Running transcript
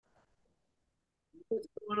What's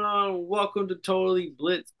going on? Welcome to Totally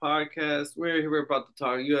Blitz podcast. We're here about to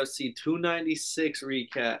talk UFC 296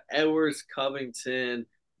 recap. Edwards Covington,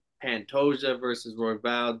 Pantoja versus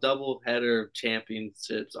Royval, double header of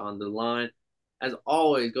championships on the line. As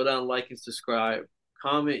always, go down, like, and subscribe.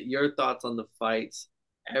 Comment your thoughts on the fights,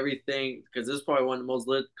 everything, because this is probably one of the most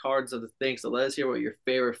lit cards of the thing. So let us hear what your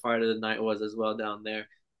favorite fight of the night was as well down there.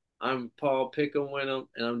 I'm Paul Pick'em Win'em,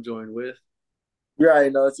 and I'm joined with. You already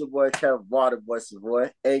know it's your boy Kevin Wonderboy, your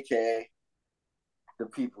boy, aka the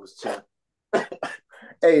People's Champ.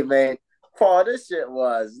 Hey man, Paul, this shit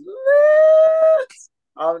was lit.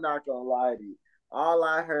 I'm not gonna lie to you. All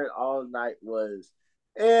I heard all night was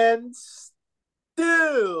and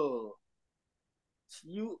still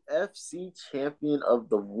UFC champion of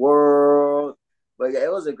the world. But yeah,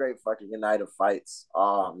 it was a great fucking night of fights.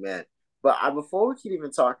 Oh man. But before we can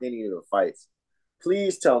even talk any of the fights,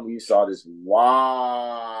 please tell me you saw this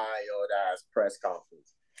wild ass press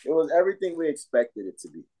conference. It was everything we expected it to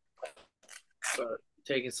be.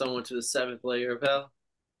 Taking someone to the seventh layer of hell.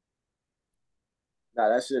 Nah,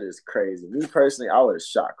 that shit is crazy. Me personally, I would have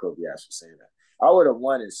shot Kobe ass for saying that. I would have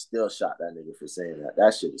won and still shot that nigga for saying that.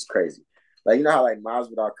 That shit is crazy. Like, you know how like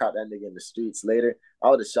Masvidal caught that nigga in the streets later?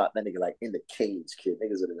 I would have shot that nigga like in the cage, kid.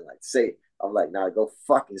 Niggas would have been like, say, I'm like, nah, go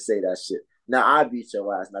fucking say that shit. Now I beat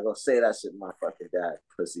your ass. Now go say that shit to my fucking dad,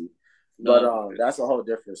 pussy. But No, that's a whole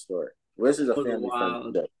different story. This is a it was a family friendly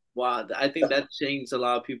wild, day. wild. I think that changed a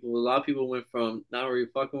lot of people. A lot of people went from not really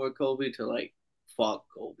fucking with Colby to like fuck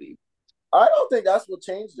Colby. I don't think that's what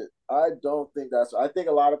changed it. I don't think that's. I think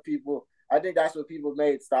a lot of people. I think that's what people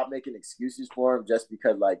made. Stop making excuses for him just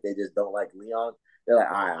because like they just don't like Leon. They're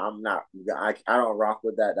like, I'm not. I don't rock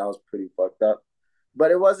with that. That was pretty fucked up. But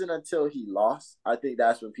it wasn't until he lost. I think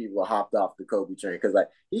that's when people hopped off the Kobe train because like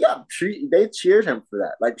he got treated. They cheered him for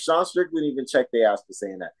that. Like Sean Strickland even checked their ass for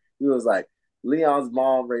saying that. He was like, Leon's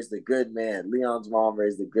mom raised a good man. Leon's mom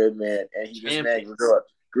raised a good man, and this man Champion.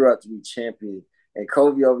 grew up to be champion. And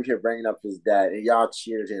Kobe over here bringing up his dad, and y'all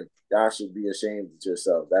cheered him. Y'all should be ashamed of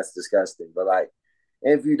yourself. That's disgusting. But like,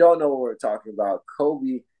 if you don't know what we're talking about,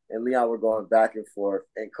 Kobe and Leon were going back and forth,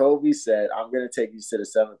 and Kobe said, "I'm gonna take you to the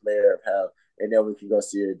seventh layer of hell, and then we can go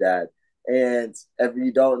see your dad." And if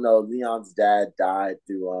you don't know, Leon's dad died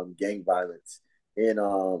through gang violence. And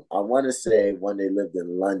I want to say when they lived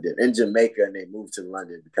in London, in Jamaica, and they moved to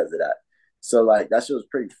London because of that. So like that shit was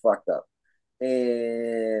pretty fucked up.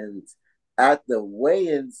 And at the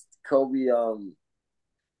weigh-ins, Kobe Leon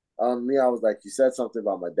was like, "You said something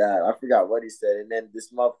about my dad." I forgot what he said, and then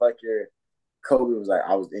this motherfucker Kobe was like,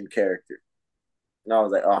 "I was in character," and I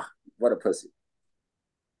was like, "Oh, what a pussy."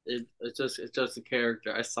 It's just a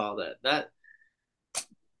character. I saw that.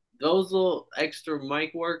 Those little extra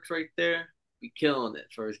mic works right there, be killing it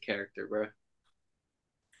for his character, bro.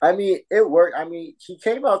 I mean, it worked. I mean, he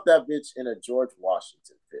came out that bitch in a George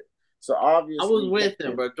Washington fit, so I was obviously with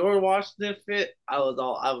him, bro. George Washington fit. I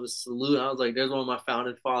was saluting. I was like, "There's one of my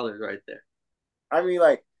founding fathers right there." I mean,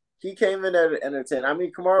 like he came in there to entertain. I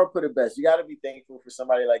mean, Kamara put it best. You got to be thankful for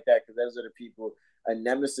somebody like that because those are the people. A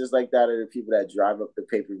nemesis like that are the people that drive up the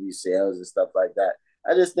pay per view sales and stuff like that.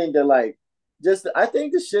 I just think that like, just I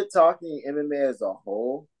think the shit talking MMA as a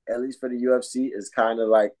whole, at least for the UFC, is kind of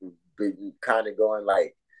like kind of going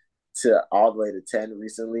like to all the way to 10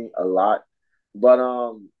 recently a lot. But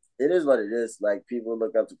it is what it is. Like people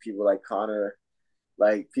look up to people like Connor,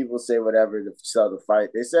 like people say whatever to sell the fight.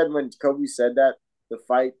 They said when Kobe said that the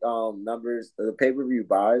fight numbers, the pay per view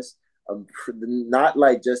buys, not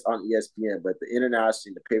like just on ESPN, but the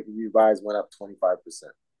international, the pay per view buys went up 25%.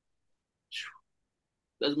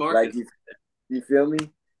 That's Like marketing. you feel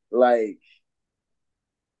me? Like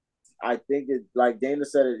I think it like Dana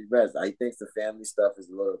said it best. I think the family stuff is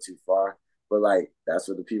a little too far, but like that's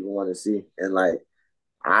what the people want to see. And like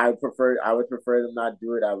I would prefer them not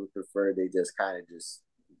do it. I would prefer they just kind of just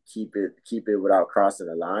keep it without crossing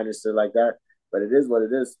the line and stuff like that. But it is what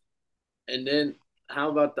it is. And then how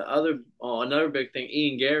about the other? Oh, another big thing,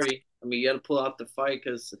 Ian Gary. I mean, you got to pull out the fight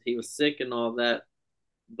because he was sick and all that.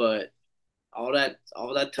 But all that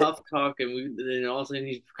tough talk, and then all of a sudden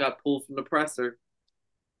he got pulled from the presser.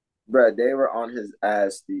 Bro, they were on his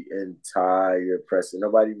ass the entire press.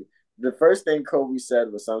 Nobody. The first thing Kobe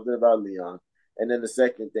said was something about Leon, and then the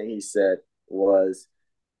second thing he said was,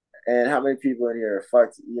 "And how many people in here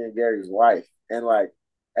fucked Ian Gary's wife?" And like,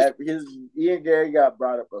 his Ian Gary got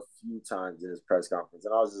brought up a few times in his press conference,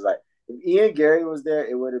 and I was just like, if Ian Gary was there,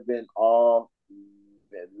 it would have been all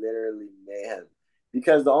literally mayhem.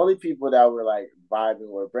 Because the only people that were like vibing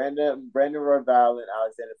were Brandon Royval and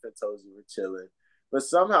Alexander Pantoja were chilling. But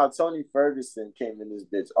somehow Tony Ferguson came in this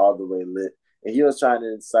bitch all the way lit. and he was trying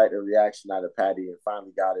to incite a reaction out of Patty, and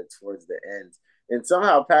finally got it towards the end. And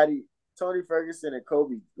somehow Tony Ferguson and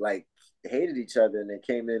Kobe like hated each other, and they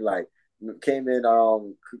came in.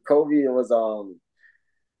 Kobe was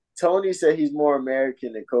Tony said he's more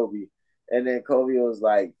American than Kobe. And then Kobe was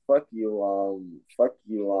like, fuck you,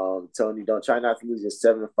 Tony. Don't try not to lose your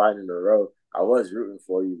seventh fight in a row. I was rooting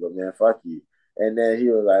for you, but man, fuck you. And then he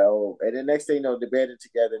was like, oh, and then next thing you know, they banded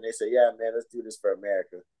together and they said, yeah, man, let's do this for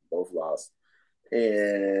America. Both lost.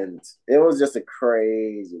 And it was just a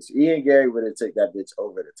crazy. Ian Gary would have took that bitch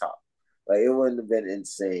over the top. Like, it wouldn't have been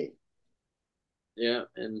insane. Yeah,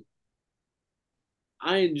 and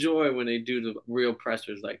I enjoy when they do the real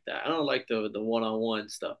pressers like that. I don't like the one on one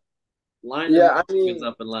stuff. Line them Yeah, I mean,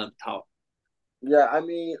 up and let them talk. yeah, I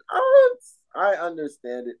mean, I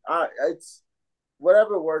understand it. It's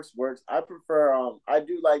whatever works. I prefer I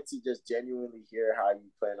do like to just genuinely hear how you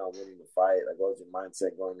plan on winning the fight, like what was your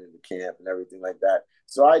mindset going into camp and everything like that.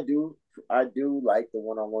 So I do like the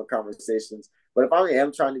one-on-one conversations. But if I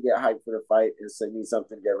am trying to get hyped for the fight and say need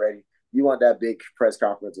something to get ready, you want that big press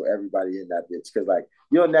conference with everybody in that bitch. Cause like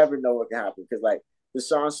you'll never know what can happen. Cause like the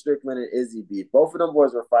Sean Strickland and Izzy beef, both of them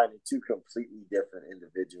boys were fighting two completely different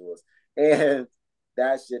individuals. And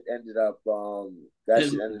that shit ended up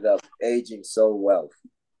aging so well.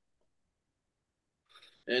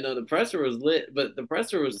 And the presser was lit, but the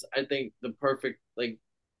presser was, I think, the perfect like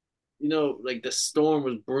like the storm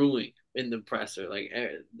was brewing in the presser. Like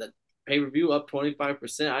the pay per view up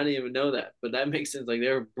 25%. I didn't even know that, but that makes sense. Like they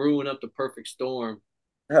were brewing up the perfect storm.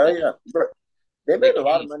 Hell yeah. Bro, they The made a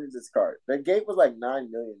lot of case. money this card. The gate was like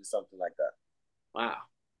 9 million or something like that. Wow,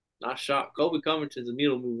 not shocked. Colby Covington's a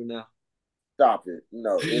needle mover now. Stop it.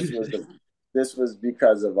 No, this was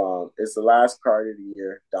because of it's the last card of the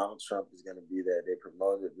year. Donald Trump is gonna be there. They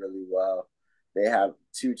promoted it really well. They have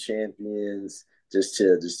two champions. Just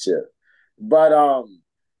chill, just chill. But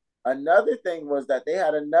another thing was that they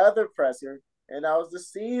had another presser, and that was the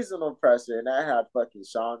seasonal presser, and that had fucking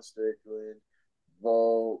Sean Strickland,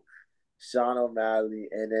 Volk, Sean O'Malley,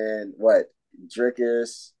 and then what?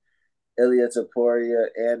 Drickus, Ilya Taporia,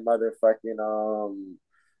 and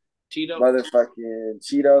Tito.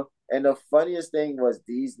 Cheeto. And the funniest thing was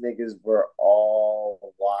these niggas were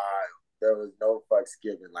all wild. There was no fucks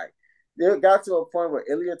given. Like it got to a point where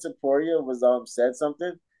Ilya Taporia was said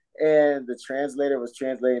something, and the translator was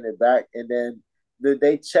translating it back, and then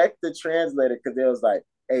they checked the translator because it was like,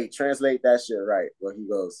 "Hey, translate that shit right." Well, he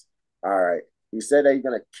goes, "All right." He said that he's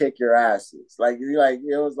gonna kick your asses. Like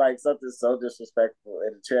it was like something so disrespectful,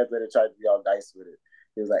 and the translator tried to be all nice with it.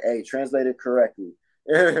 He was like, "Hey, translate it correctly."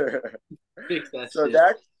 Fix that So shit.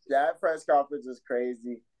 that press conference is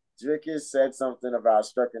crazy. Drickus said something about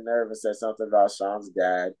struck a nerve and said something about Sean's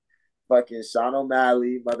dad. Fucking Sean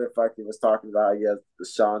O'Malley, motherfucking was talking about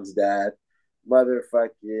Sean's dad.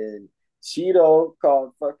 Motherfucking Cheeto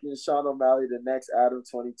called fucking Sean O'Malley the next Adam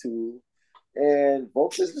 22. And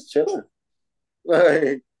Volk is just chilling.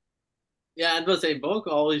 Like, Yeah, I was about to say Volk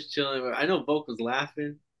always chilling. I know Volk was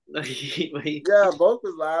laughing. Like yeah, Volk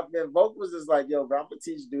was laughing. Volk was just like, yo, bro, I'm gonna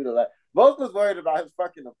teach dude to laugh. Volk was worried about his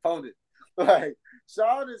fucking opponent. Like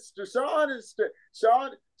Sean is Sean is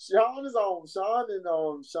Sean Sean is on Sean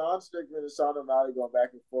and Sean Strickland and Sean O'Malley going back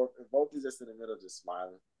and forth, and Volk is just in the middle just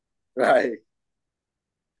smiling. Like,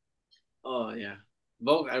 oh yeah,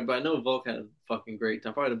 Volk. But I know Volk had a fucking great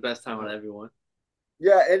time. Probably the best time out of everyone.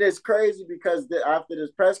 yeah, and it's crazy because after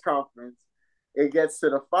this press conference, it gets to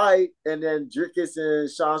the fight, and then Drickus and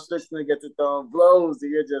Sean Strickland get to throwing blows,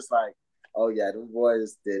 and you're just like, oh yeah, them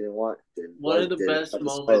boys One of the didn't best want to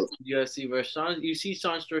moments smoke. in UFC where you see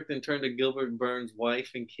Sean Strickland turn to Gilbert Burns'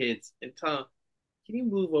 wife and kids and tell him, "Can you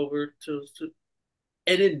move over to?"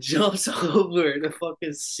 And it jumps over the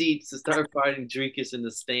fucking seats to start fighting Dricus in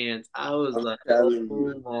the stands. I was I'm like, telling oh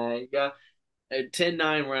you. my god. At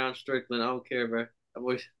 10-9 round Strickland. I don't care, bro. I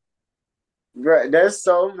wish. Right, there's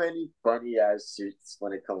so many funny ass shits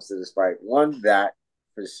when it comes to this fight. One, that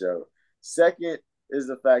for sure. Second is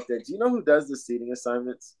the fact that do you know who does the seating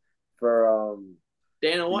assignments for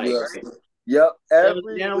Dana the White, UFC? right? Yep, Yeah, but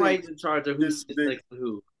every Dana week White's in charge of who this sits nigga, next to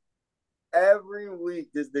who. every week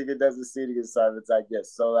this nigga does the seating assignments. I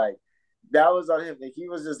guess so. Like that was on him, and he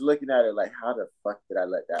was just looking at it like, how the fuck did I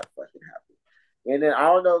let that fucking happen? And then I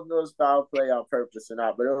don't know if it was foul play on purpose or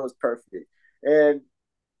not, but it was perfect. And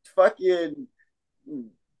fucking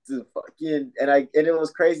the fucking and it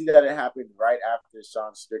was crazy that it happened right after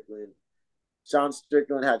Sean Strickland. Sean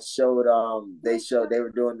Strickland had showed they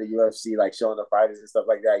were doing the UFC like showing the fighters and stuff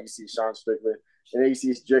like that. You see Sean Strickland and then you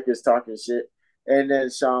see Drickus talking shit. And then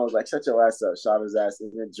Sean was like, shut your ass up, shot his ass.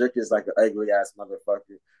 And then Drickus like an ugly ass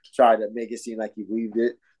motherfucker tried to make it seem like he believed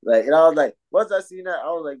it. Like, and I was like, once I seen that, I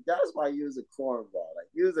was like, that's why you was a cornball. Like,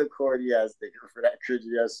 you was a corny ass nigga for that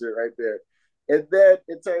cringy ass shit right there. And then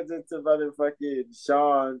it turns into motherfucking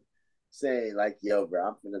Sean saying, like, yo, bro,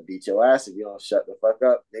 I'm gonna beat your ass if you don't shut the fuck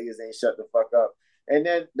up. Niggas ain't shut the fuck up. And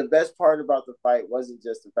then the best part about the fight wasn't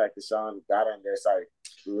just the fact that Sean got on there, started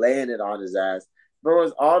laying it on his ass, but it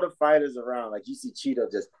was all the fighters around. Like, you see Cheeto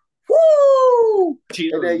just, woo!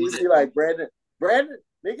 And then you see, like, Brandon,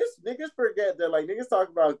 niggas forget that, like, niggas talk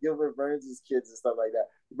about Gilbert Burns' kids and stuff like that.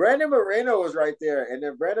 Brandon Moreno was right there, and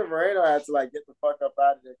then Brandon Moreno had to, like, get the fuck up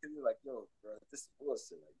out of there because he was like, yo, bro, this is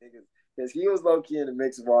bullshit. Like, niggas, because he was low key in the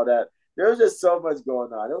mix of all that. There was just so much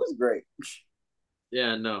going on. It was great.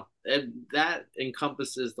 Yeah, no, that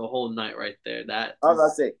encompasses the whole night right there. That I was about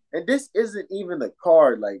to say, and this isn't even the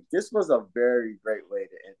card. Like, this was a very great way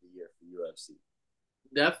to end the year for UFC.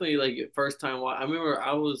 definitely like first time. I remember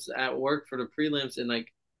I was at work for the prelims and like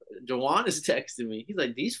Jawan is texting me. He's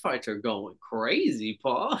like, "These fights are going crazy,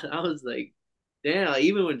 Paul." And I was like, "Damn!" Like,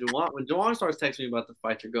 even when Jawan starts texting me about the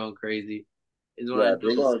fights are going crazy, is when I Yeah, they're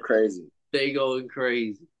know going crazy. they going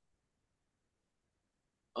crazy.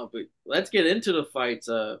 But let's get into the fights.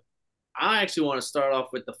 I actually want to start off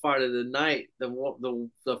with the fight of the night,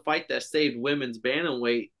 the fight that saved women's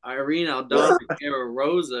bantamweight, Irene Aldana and Era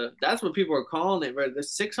Rosa. That's what people are calling it. Right? The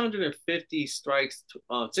 650 strikes,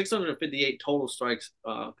 658 total strikes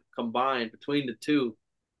combined between the two.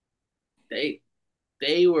 They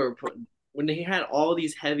they were when they had all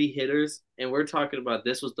these heavy hitters, and we're talking about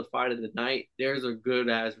this was the fight of the night. There's a good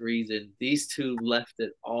ass reason these two left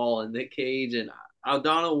it all in the cage, and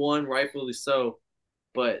Aldana won, rightfully so,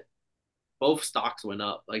 but both stocks went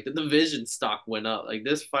up. Like the division stock went up. Like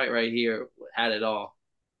this fight right here had it all.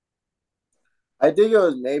 I think it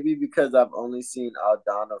was maybe because I've only seen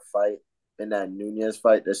Aldana fight in that Nunez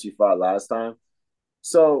fight that she fought last time.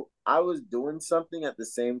 So I was doing something at the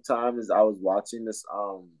same time as I was watching this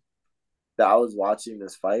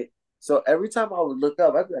fight. So every time I would look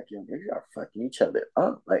up, I'd be like, yo, maybe are fucking each other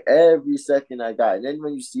up. Like every second I got. And then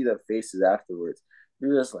when you see their faces afterwards,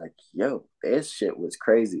 you're just like, yo, this shit was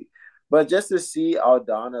crazy. But just to see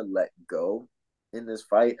Aldana let go in this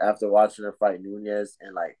fight after watching her fight Nunez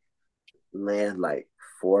and like land like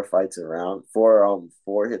four hits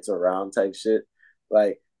around type shit.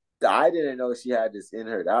 Like I didn't know she had this in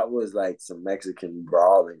her. That was like some Mexican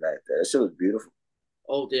brawling right there. That shit was beautiful.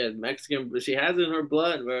 Oh yeah, Mexican. She has it in her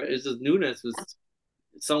blood. Where it's just Nunes was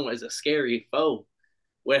someone is a scary foe.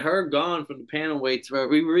 With her gone from the panel weights, where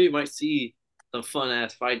we really might see some fun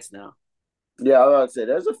ass fights now. Yeah, I was about to say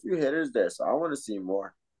there's a few hitters there, so I want to see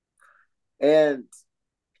more. And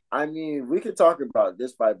I mean, we could talk about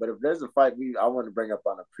this fight, but if there's a fight I want to bring up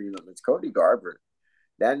on a prelim, it's Cody Garbrandt.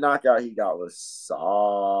 That knockout he got was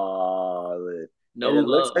solid, No and it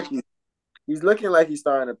looks love. like he's looking like he's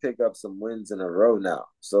starting to pick up some wins in a row now.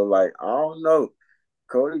 So like, I don't know,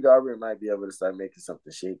 Cody Garbrandt might be able to start making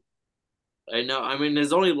something shake. I know. I mean,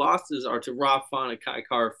 his only losses are to Rob Font and Kai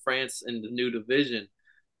Car France in the new division.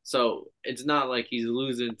 So it's not like he's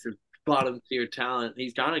losing to bottom tier talent.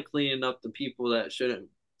 He's kind of cleaning up the people that shouldn't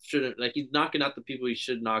like he's knocking out the people he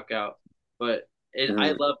should knock out. But I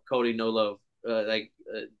Mm-hmm. love Cody No Love.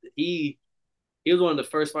 He he was one of the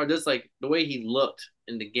first fighters. Just like the way he looked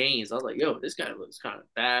in the games, I was like, yo, this guy looks kind of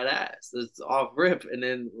badass. It's off rip. And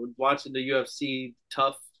then watching the UFC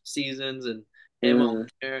tough seasons and him on Mm-hmm.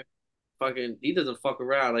 there, fucking, he doesn't fuck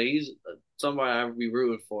around. Like he's somebody I would be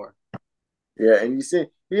rooting for. Yeah, and you see,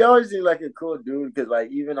 he always seemed like a cool dude because,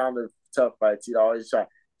 like, even on the tough fights, he'd always try.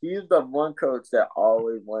 He's the one coach that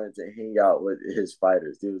always wanted to hang out with his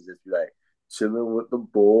fighters. He was just be like, chilling with the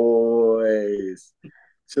boys,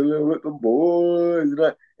 chilling with the boys.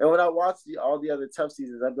 And when I watched all the other tough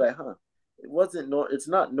seasons, I'd be like, huh, it's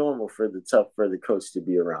not normal for the coach to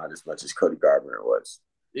be around as much as Cody Garbrandt was.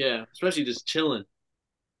 Yeah, especially just chilling.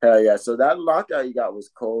 Hell yeah. So that lockout you got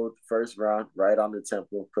was cold. First round, right on the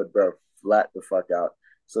temple, put bro flat the fuck out.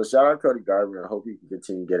 So shout out Cody Garbrandt. I hope he can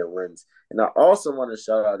continue getting wins. And I also want to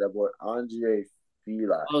shout out that boy Andre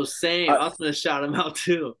Fila. Oh, same. I, I was gonna shout him out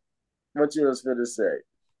too. what you was gonna say?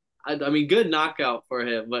 I mean, good knockout for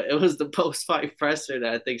him, but it was the post fight presser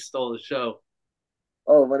that I think stole the show.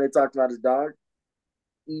 Oh, when they talked about his dog?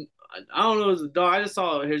 I don't know, it was a dog. I just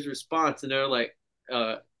saw his response, and they're like,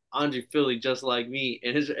 Andre Philly just like me,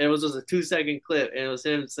 and it was just a 2 second clip, and it was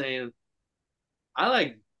him saying, "I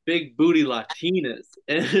like big booty Latinas,"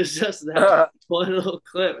 and it's just that one little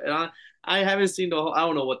clip, and I haven't seen the whole. I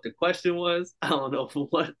don't know what the question was. I don't know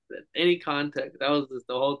what any context. That was just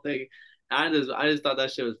the whole thing. I just thought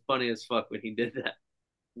that shit was funny as fuck when he did that.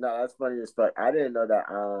 No, that's funny as fuck. I didn't know that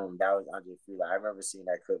that was Andre Fila. I remember seeing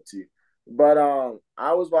that clip too. But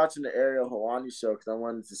I was watching the Ariel Helwani show because I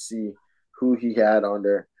wanted to see who he had on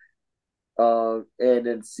there. And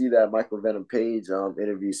then see that Michael Venom Page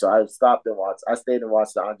interview. So I stopped and watched. I stayed and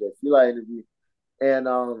watched the Andre Fili interview. And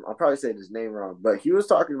I'm probably saying his name wrong, but he was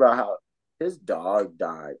talking about how his dog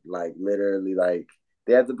died. Like literally, like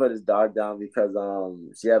they had to put his dog down because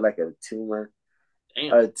she had like a tumor.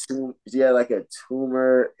 Damn. She had like a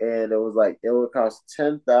tumor, and it was like it would cost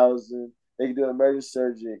 10,000. They could do emergency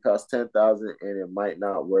surgery. It cost 10,000, and it might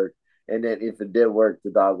not work. And then if it did work, the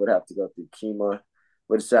dog would have to go through chemo.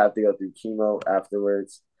 Would just have to go through chemo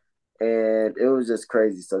afterwards, and it was just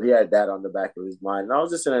crazy. So he had that on the back of his mind, and I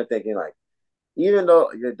was just sitting there thinking like even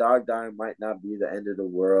though your dog dying might not be the end of the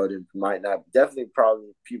world and might not definitely probably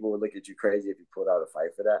people would look at you crazy if you pulled out a fight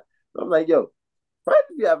for that. But I'm like, yo, fight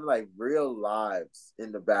to be having like real lives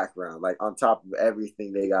in the background, like on top of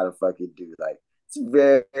everything they gotta fucking do. Like it's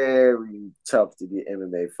very, very tough to be an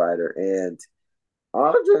MMA fighter. And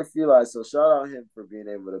Andre feel like so shout out him for being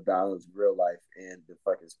able to balance real life and the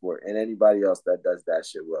fucking sport and anybody else that does that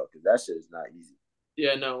shit well, because that shit is not easy.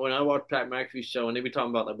 Yeah, no. When I watch Pat McAfee's show and they be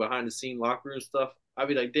talking about like behind the scene locker room stuff, I'd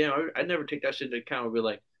be like, damn, I never take that shit into account. I'd be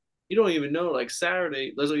like, you don't even know. Like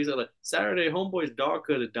Saturday, that's what you said. Like Saturday, homeboy's dog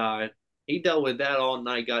could have died. He dealt with that all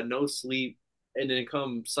night, got no sleep, and then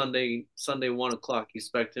come Sunday 1 o'clock, you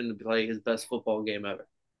expect him to play his best football game ever.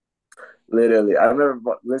 Literally, I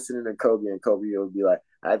remember listening to Kobe, and Kobe would be like,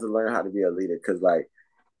 "I had to learn how to be a leader because, like,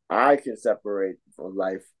 I can separate from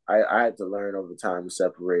life. I had to learn over time to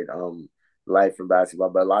separate life from basketball,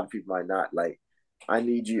 but a lot of people might not. Like, I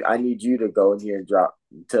need you to go in here and drop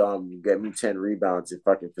to get me 10 rebounds and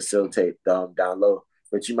fucking facilitate down low.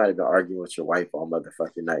 But you might have been arguing with your wife all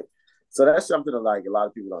motherfucking night. So that's something that like a lot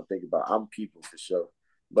of people don't think about. I'm people for sure,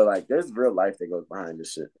 but like, there's real life that goes behind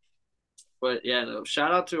this shit. But yeah, no,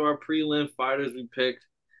 shout out to our prelim fighters we picked.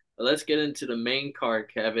 But let's get into the main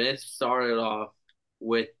card, Kevin. It started off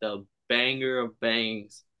with the banger of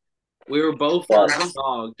bangs. We were both on the But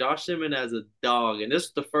dog. Josh Emmett as a dog, and this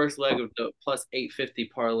is the first leg of the plus 850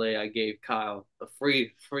 parlay I gave Kyle. A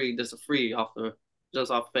free, just a free off the just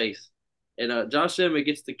off face. And Josh Emmett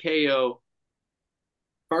gets the KO.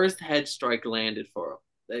 First head strike landed for him.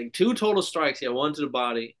 Like two total strikes, he had one to the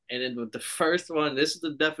body, and then with the first one, this is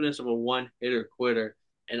the definition of a one hitter quitter,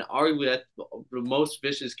 and arguably that's the most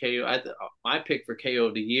vicious KO. My pick for KO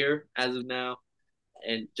of the year as of now,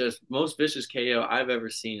 and just most vicious KO I've ever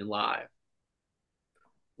seen live.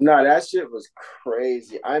 no, that shit was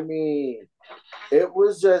crazy. I mean, it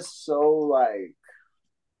was just so like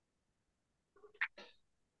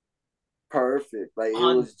perfect. Like it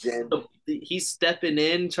On was gen. he's stepping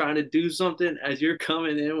in trying to do something as you're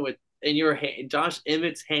coming in with in your hand, Josh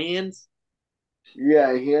Emmett's hands.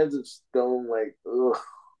 Yeah, hands of stone. Like, ugh.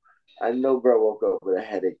 I know, bro. Woke up with a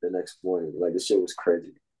headache the next morning. Like, this shit was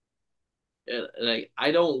crazy. Like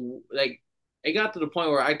I don't like. It got to the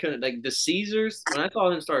point where I couldn't like the Caesars when I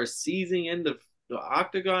saw him start seizing in the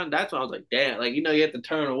octagon. That's when I was like, damn, like you have to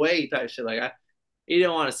turn away type shit. Like he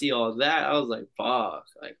didn't want to see all of that. I was like, fuck,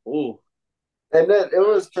 like oh And then it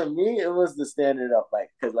was for me. It was the standing up, like,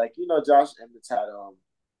 cause like Josh Emmett's had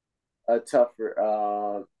a tougher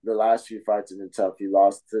the last few fights have been tough. He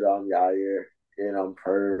lost to Yair in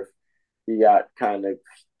Perth. He got kind of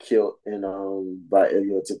killed in by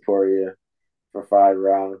Ilya Taporia for 5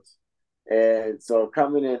 rounds. And so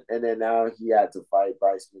coming in, and then now he had to fight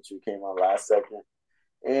Bryce Mitchell, who came on last second.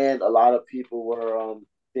 And a lot of people were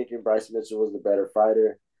thinking Bryce Mitchell was the better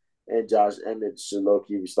fighter, and Josh Emmett should low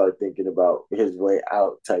key start thinking about his way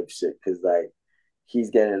out type shit because like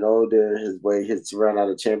he's getting older, his run out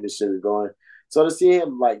of championship is going. So to see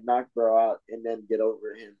him like knock bro out and then get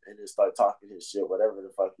over him and then start talking his shit, whatever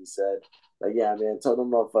the fuck he said, like yeah, man, told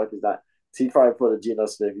them motherfuckers not. He probably put a Geno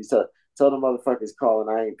Smith. He told them motherfuckers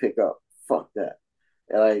calling, I ain't pick up. Fuck that,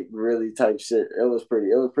 and like really type shit. It was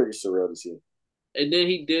pretty. It was pretty surreal to see. and then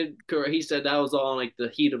he did. He said that was all like the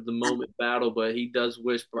heat of the moment battle, but he does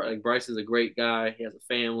wish like Bryce is a great guy. He has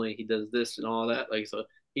a family. He does this and all that. Like so,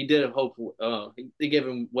 he did hope. He gave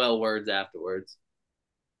him well words afterwards.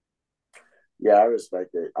 Yeah, I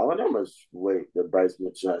respect it. I wonder how much weight that Bryce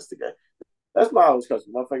Mitchell has to get. That's my always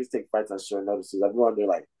question. Motherfuckers take fights on short notices. I wonder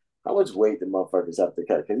like how much weight the motherfuckers have to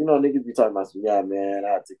cut. Because niggas be talking about some, yeah, man,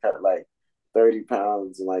 I have to cut like 30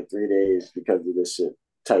 pounds in like 3 days because of this shit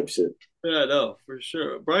type shit. Yeah, no, for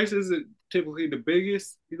sure. Bryce isn't typically the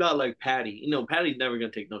biggest. He's not like Patty. Patty's never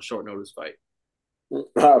gonna take no short notice fight.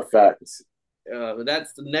 Facts. But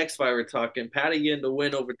that's the next fight we're talking. Patty getting the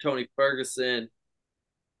win over Tony Ferguson.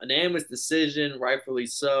 An unanimous decision, rightfully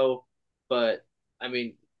so. But I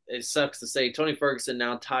mean, it sucks to say Tony Ferguson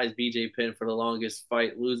now ties BJ Penn for the longest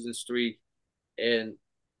fight losing streak and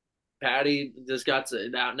Patty just got to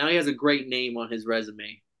now he has a great name on his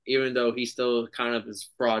resume, even though he still kind of is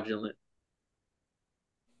fraudulent.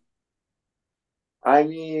 I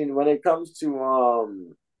mean, when it comes to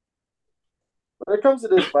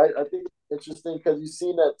this fight, I think it's interesting because you've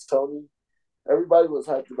seen that Tony. Everybody was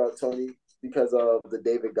hyped about Tony because of the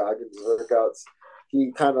David Goggins workouts.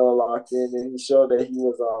 He kind of locked in and he showed that he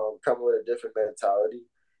was coming with a different mentality.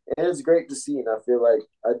 And it's great to see. And I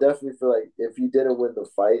definitely feel like if he didn't win the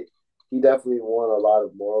fight, he definitely won a lot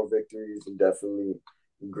of moral victories and definitely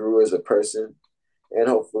grew as a person. And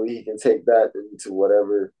hopefully he can take that into what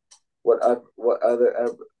other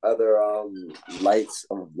lights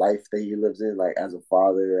of life that he lives in, like as a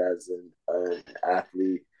father, as an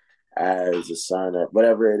athlete, as a son, or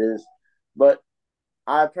whatever it is. But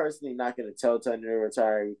I personally not going to tell Tony to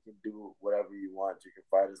retire. You can do whatever you want. You can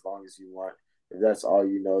fight as long as you want. If that's all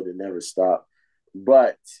you know, then never stop.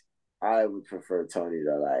 But I would prefer Tony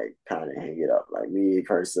to like kind of hang it up. Like me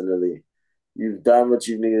personally, you've done what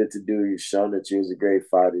you needed to do. You've shown that you was a great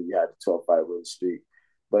fighter. You had a 12-fight win streak.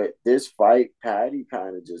 But this fight, Patty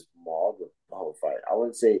kind of just mauled the whole fight. I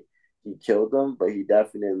wouldn't say he killed him, but he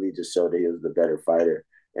definitely just showed that he was the better fighter.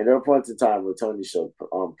 And there were points in time where Tony showed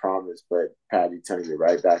promise, but Patty turned it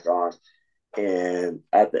right back on. And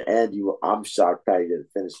at the end, I'm shocked Patty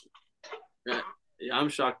didn't finish it. Yeah, I'm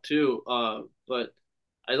shocked too. But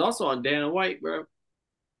it's also on Dana White, bro.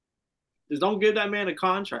 Just don't give that man a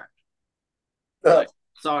contract. Like,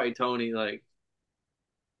 sorry, Tony. Like,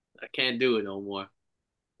 I can't do it no more.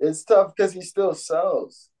 It's tough because he still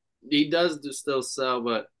sells. He does still sell,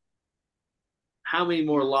 but how many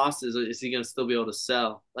more losses is he gonna still be able to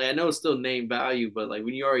sell? Like, I know it's still name value, but like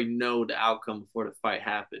when you already know the outcome before the fight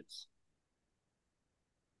happens.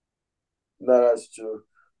 No, that's true.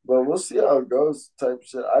 But we'll see how it goes type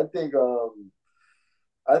shit. I think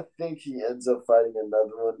he ends up fighting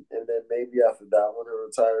another one and then maybe after that one he'll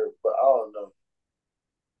retire. But I don't know.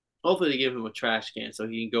 Hopefully, they give him a trash can so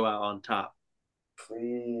he can go out on top.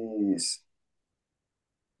 Please.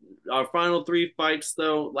 Our final three fights,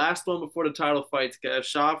 though. Last one before the title fights, guys.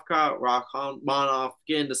 Shavkat Rakhmonov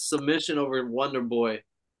getting the submission over Wonderboy.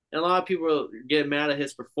 And a lot of people get mad at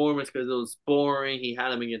his performance because it was boring. He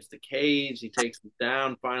had him against the cage. He takes him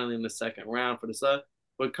down finally in the second round for the sub.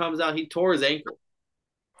 But it comes out, he tore his ankle.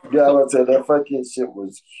 Yeah, I would say that fucking shit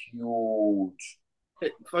was huge.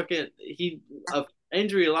 He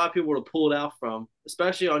injury a lot of people would have pulled out from,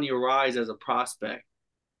 especially on your rise as a prospect.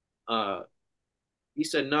 Uh, he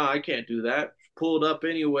said, "No, I can't do that." Pulled up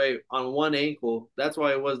anyway on one ankle. That's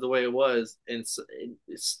why it was the way it was, and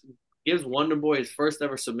it gives Wonderboy his first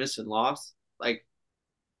ever submission loss. Like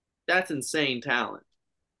that's insane talent.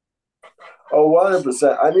 Oh,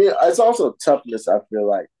 100%. I mean, it's also toughness, I feel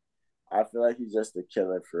like. I feel like he's just a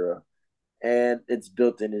killer for real. And it's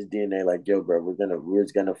built in his DNA. Like, yo, bro, we're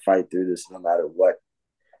gonna fight through this no matter what.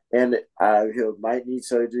 And he might need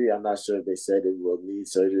surgery. I'm not sure if they said it will need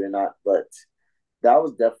surgery or not, but that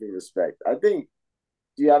was definitely respect. I think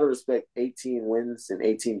you got to respect 18 wins and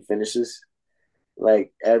 18 finishes.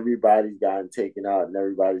 Like everybody's gotten taken out and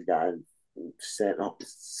everybody's gotten sent home.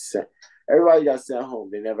 Everybody got sent home.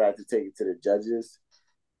 They never had to take it to the judges.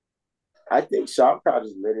 I think Shavkat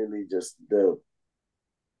is literally just the.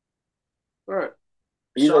 All right.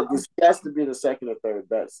 He has to be the second or third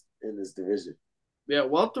best in this division. Yeah,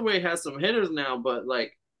 welterweight has some hitters now, but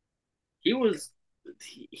like he is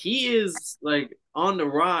like on the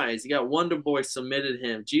rise. You got Wonderboy submitted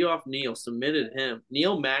him. Geoff Neal submitted him.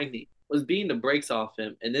 Neil Magny was beating the brakes off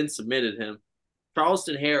him and then submitted him.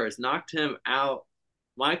 Charleston Harris knocked him out.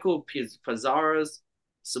 Michael Pizarras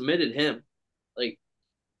submitted him. Like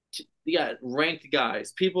you got ranked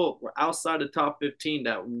guys, people outside the top 15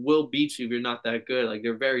 that will beat you if you're not that good. Like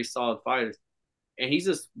they're very solid fighters. And he's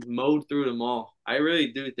just mowed through them all. I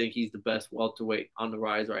really do think he's the best welterweight on the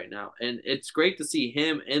rise right now. And it's great to see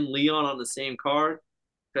him and Leon on the same card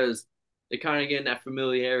because they're kind of getting that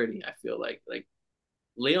familiarity, I feel like. Like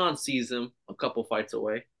Leon sees him a couple fights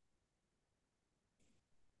away.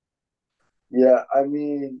 Yeah, I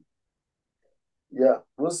mean, yeah,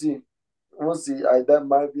 we'll see. We'll see. That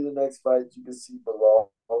might be the next fight. You can see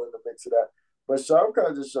below all in the mix of that. But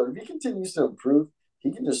Shavkat just showed if he continues to improve,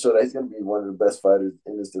 he can just show that he's going to be one of the best fighters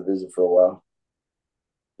in this division for a while.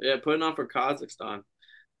 Yeah, putting on for Kazakhstan.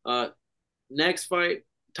 Next fight,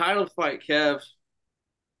 title fight, Kev.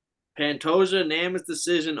 Pantoja, unanimous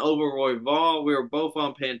decision over Royval. We were both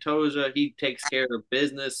on Pantoja. He takes care of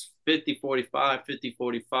business 50-45,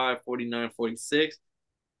 50-45, 49-46.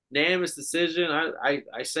 Unanimous decision.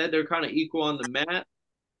 I said they're kind of equal on the mat.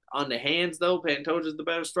 On the hands, though, Pantoja's the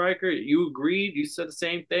better striker. You agreed. You said the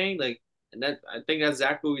same thing. Like, And that I think that's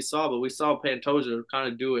exactly what we saw. But we saw Pantoja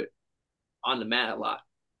kind of do it on the mat a lot.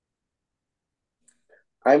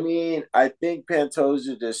 I mean, I think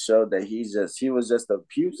Pantoja just showed that he was just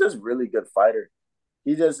a really good fighter.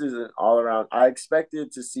 He just is an all around. I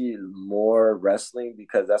expected to see more wrestling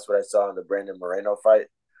because that's what I saw in the Brandon Moreno fight.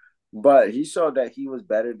 But he showed that he was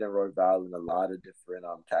better than Royval in a lot of different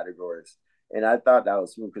categories. And I thought that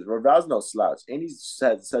was smooth because Royval's no slouch. And he's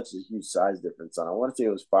had such a huge size difference on. I want to say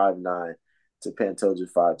it was 5'9" to Pantoja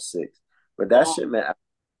 5'6". But that Oh, shit meant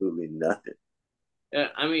absolutely nothing. yeah,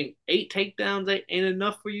 I mean, 8 takedowns ain't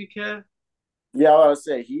enough for you, Kev. Yeah, I would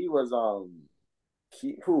say he was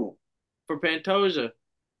he who For Pantoja.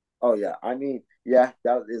 oh yeah, I mean, yeah,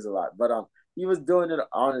 that is a lot. But he was doing it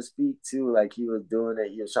on his feet too. Like he was doing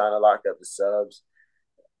it, he was trying to lock up the subs.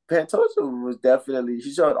 Pantoja was definitely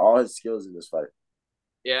he showed all his skills in this fight.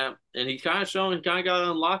 Yeah, and he's kind of showing, kind of got it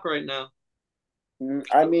unlocked right now.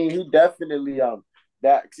 I mean, he definitely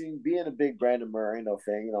that see, being a big Brandon Moreno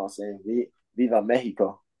fan, you know what I'm saying? Viva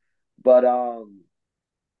Mexico. But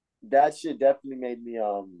that shit definitely made me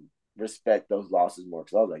respect those losses more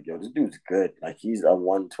because I was like, yo, this dude's good. Like he's a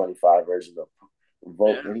 125 version of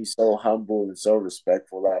Volk, Yeah, and he's so humble and so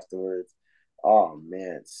respectful afterwards. Oh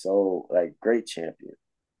man, so like great champion.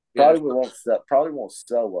 yeah. Probably won't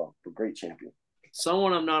sell well, but great champion.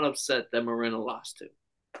 Someone I'm not upset that Moreno lost to.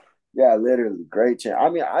 Yeah, literally great champ. I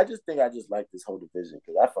mean, I just think I just like this whole division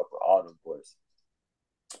because I fuck with all them boys.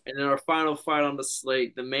 And in our final fight on the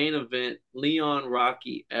slate, the main event, Leon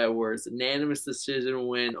Rocky Edwards, unanimous decision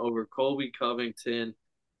win over Colby Covington,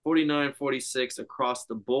 49-46 across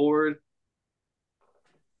the board.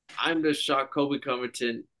 I'm just shocked Colby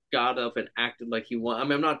Covington got up and acted like he won. I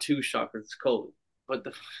mean, I'm not too shocked because it's Colby, but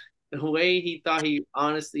the way he thought he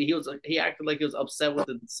honestly he acted like he was upset with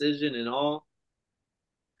the decision and all.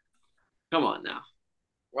 Come on now,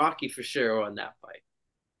 Rocky for sure won that fight.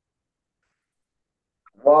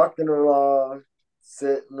 Walking along,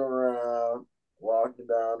 sitting around, walking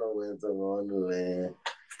down the winter wonderland.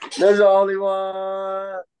 There's only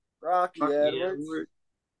one Rocky Rocky Edwards. Edwards,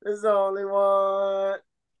 There's only one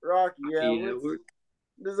Rocky Rocky Edwards. Edwards,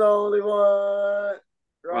 There's only one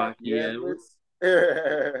Rocky Rocky Edwards.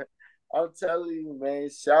 Edwards. I'm telling you, man.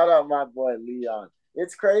 Shout out my boy Leon.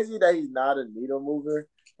 It's crazy that he's not a needle mover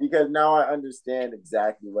because now I understand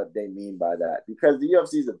exactly what they mean by that. Because the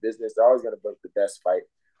UFC is a business, they're always going to book the best fight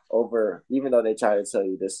over, even though they try to tell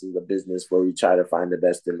you this is a business where we try to find the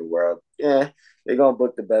best in the world. Yeah, they're going to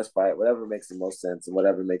book the best fight, whatever makes the most sense and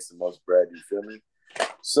whatever makes the most bread. You feel me?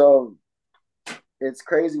 So it's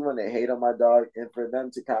crazy when they hate on my dog, and for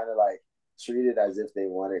them to kind of like treat it as if they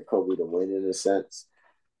wanted Kobe to win in a sense,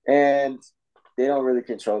 and they don't really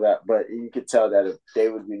control that. But you could tell that if they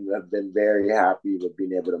have been very happy with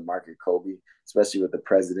being able to market Kobe, especially with the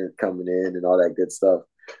president coming in and all that good stuff.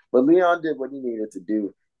 But Leon did what he needed to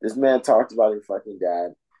do. This man talked about your fucking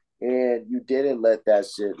dad, and you didn't let that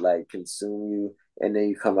shit like consume you. And then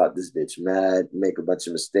you come out this bitch mad, make a bunch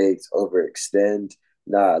of mistakes, overextend.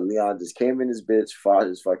 Nah, Leon just came in this bitch, fought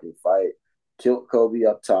his fucking fight, killed Kobe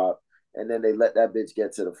up top, and then they let that bitch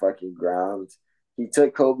get to the fucking ground. He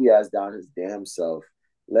took Kobe ass down his damn self,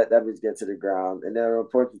 let that bitch get to the ground, and then a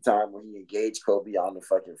point in time when he engaged Kobe on the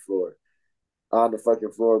fucking floor. On the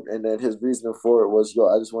fucking floor, and then his reasoning for it was, "Yo,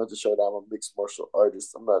 I just wanted to show that I'm a mixed martial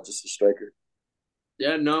artist. I'm not just a striker."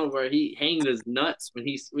 Yeah, no, where he hanged his nuts when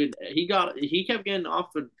he kept getting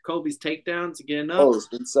off of Kobe's takedowns, getting up, Oh, it's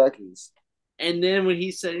been seconds. and then when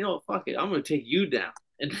he said, fuck it, I'm gonna take you down,"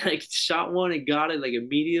 and like shot one and got it like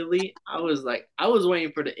immediately, I was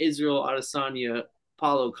waiting for the Israel Adesanya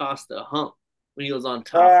Paulo Costa hump when he was on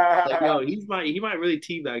top. Like, he might really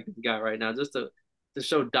teabag this guy right now just to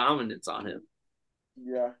show dominance on him.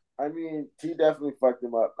 Yeah, I mean, he definitely fucked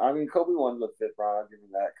him up. I mean, Kobe won the fifth round. I'll give him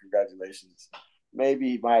that. Congratulations.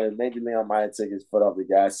 Maybe Leon might have taken his foot off the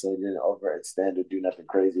gas so he didn't overextend or do nothing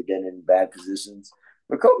crazy, getting in bad positions.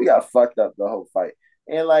 But Kobe got fucked up the whole fight.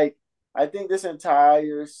 And like, I think this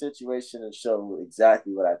entire situation has shown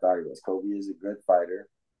exactly what I thought he was. Kobe is a good fighter,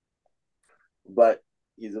 but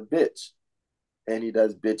he's a bitch. And he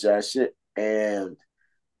does bitch ass shit. And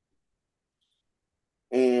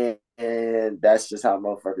that's just how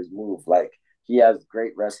motherfuckers move. Like he has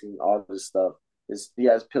great wrestling, all this stuff. He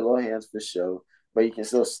has pillow hands for show, but he can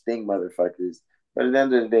still sting motherfuckers. But at the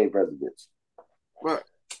end of the day, brother, bitch. But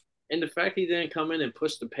and the fact he didn't come in and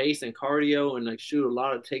push the pace and cardio and like shoot a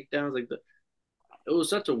lot of takedowns, it was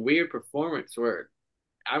such a weird performance where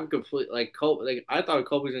I'm complete like Cole. Like I thought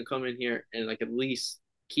Kobe's gonna come in here and like at least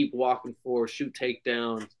keep walking forward, shoot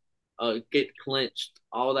takedowns, get clinched,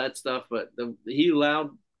 all that stuff. But he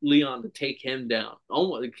allowed Leon to take him down.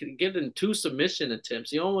 Almost getting two submission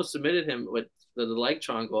attempts. He almost submitted him with the leg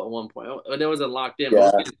triangle at one point. It wasn't locked in, but it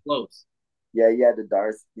was Yeah, getting close. yeah, he had the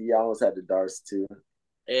darts. He almost had the darts too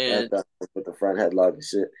And at the with the front headlock and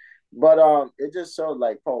shit. But it just showed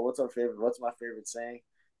like Paul, what's our favorite? What's my favorite saying?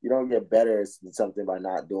 You don't get better at something by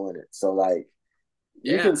not doing it. So like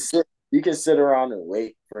you yeah, can sit around and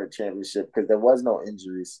wait for a championship because there was no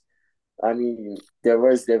injuries. I mean, there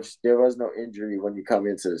was no injury when you come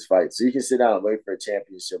into this fight, so you can sit down and wait for a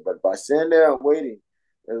championship. But by sitting there and waiting,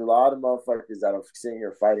 there's a lot of motherfuckers that are sitting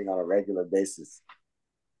here fighting on a regular basis.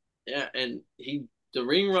 yeah, and the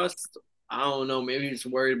ring rust. I don't know. Maybe he's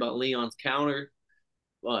worried about Leon's counter,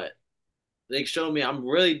 but they showed me I'm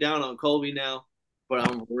really down on Colby now, but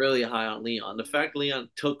I'm really high on Leon. The fact Leon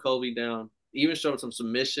took Colby down, even showed some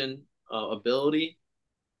submission ability.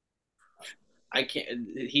 I can't.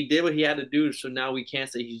 He did what he had to do, so now we can't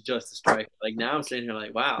say he's just a striker. Like now, I'm sitting here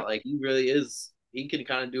like, wow, like he really is. He can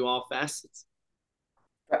kind of do all facets.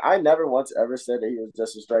 I never once ever said that he was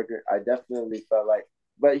just a striker. I definitely felt like,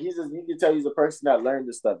 but you can tell he's a person that learned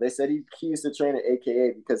this stuff. They said he used to train at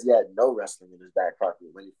AKA because he had no wrestling in his back pocket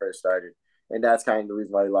when he first started, and that's kind of the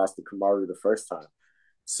reason why he lost to Kamaru the first time.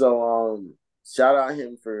 So shout out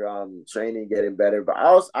him for training, getting better. But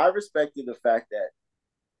I respected the fact that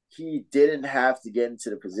he didn't have to get into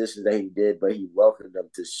the positions that he did, but he welcomed them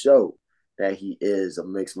to show that he is a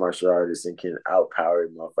mixed martial artist and can outpower a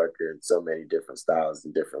motherfucker in so many different styles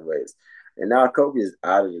and different ways. And now Kobe is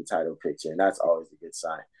out of the title picture, and that's always a good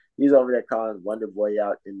sign. He's over there calling Wonderboy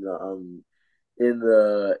out in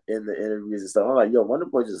the interviews and stuff. I'm like, yo,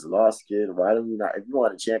 Wonderboy just lost, kid. Why don't you not? If you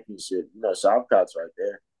want a championship, Shavkat's right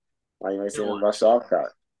there. Why you ain't saying about Shavkat?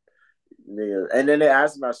 Nigga. And then they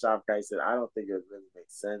asked me about Shavkat. He said, I don't think it really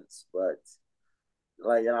makes sense, but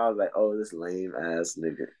like, and I was like, oh, this lame ass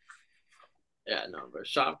nigga. Yeah, no, but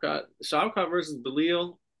Shavkat versus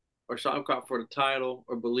Belial, or Shavkat for the title,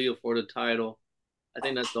 or Belial for the title. I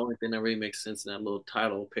think that's the only thing that really makes sense in that little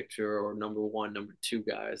title picture, or number one, number two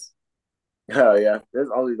guys. Hell yeah, there's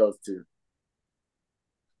only those two.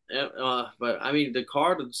 Yeah, but I mean, the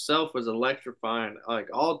card itself was electrifying, like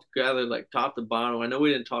all together, like top to bottom. I know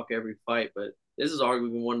we didn't talk every fight, but this is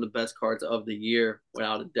arguably one of the best cards of the year,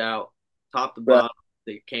 without a doubt. Top to But bottom,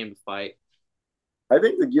 they came to fight. I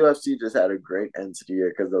think the UFC just had a great end to the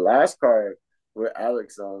year because the last card where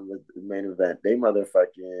Alex on was the main event, they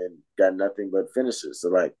motherfucking got nothing but finishes. So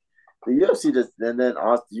like the UFC just and then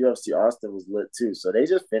Austin, UFC Austin was lit too. So they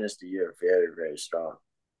just finished the year very, very strong.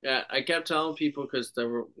 Yeah, I kept telling people because they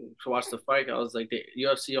were to watch the fight. I was like, the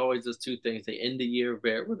UFC always does two things: they end the year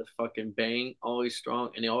with a fucking bang, always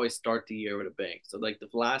strong, and they always start the year with a bang. So like the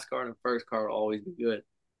last card and first card will always be good.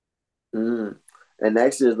 Mm. And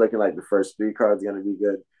next year is looking like the first three cards are gonna be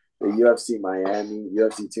good. The UFC Miami,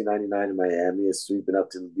 UFC 299 in Miami is sweeping up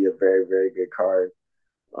to be a very, very good card.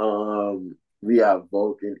 We have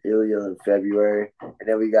Volk and Ilya in February, and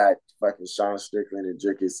then we got fucking Sean Strickland and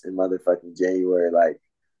Drickus in motherfucking January. Like,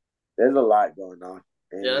 there's a lot going on,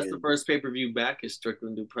 Yeah, that's the and first pay per view back is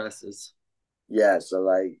Strickland Dupresses. yeah, so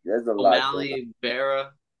like, there's a lot going on. O'Malley,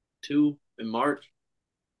 Vera, two in March,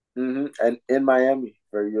 And in Miami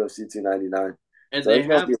for UFC 299, and so they it's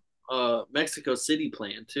gonna have be Mexico City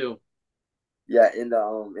planned too. yeah in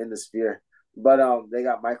the sphere. But they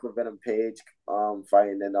got Michael Venom Page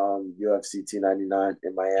fighting in UFC 299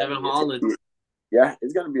 in Miami. Kevin Holland. Yeah,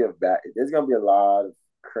 it's gonna be a bad. There's gonna be a lot of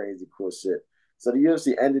crazy cool shit. So the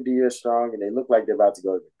UFC ended the year strong, and they look like they're about to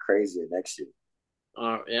go crazier next year.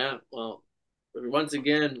 Yeah, well, once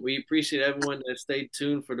again, we appreciate everyone that stayed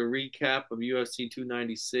tuned for the recap of UFC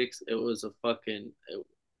 296. It was a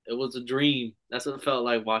it was a dream. That's what it felt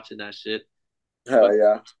like watching that shit. But Hell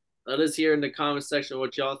yeah. let us hear in the comment section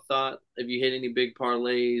what y'all thought. If you hit any big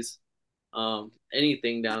parlays,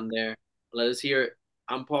 anything down there, let us hear it.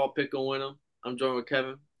 I'm Paul Pickle Winham. I'm joined with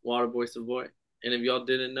Kevin Waterboy Savoy. And if y'all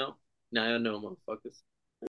didn't know, now y'all know, motherfuckers.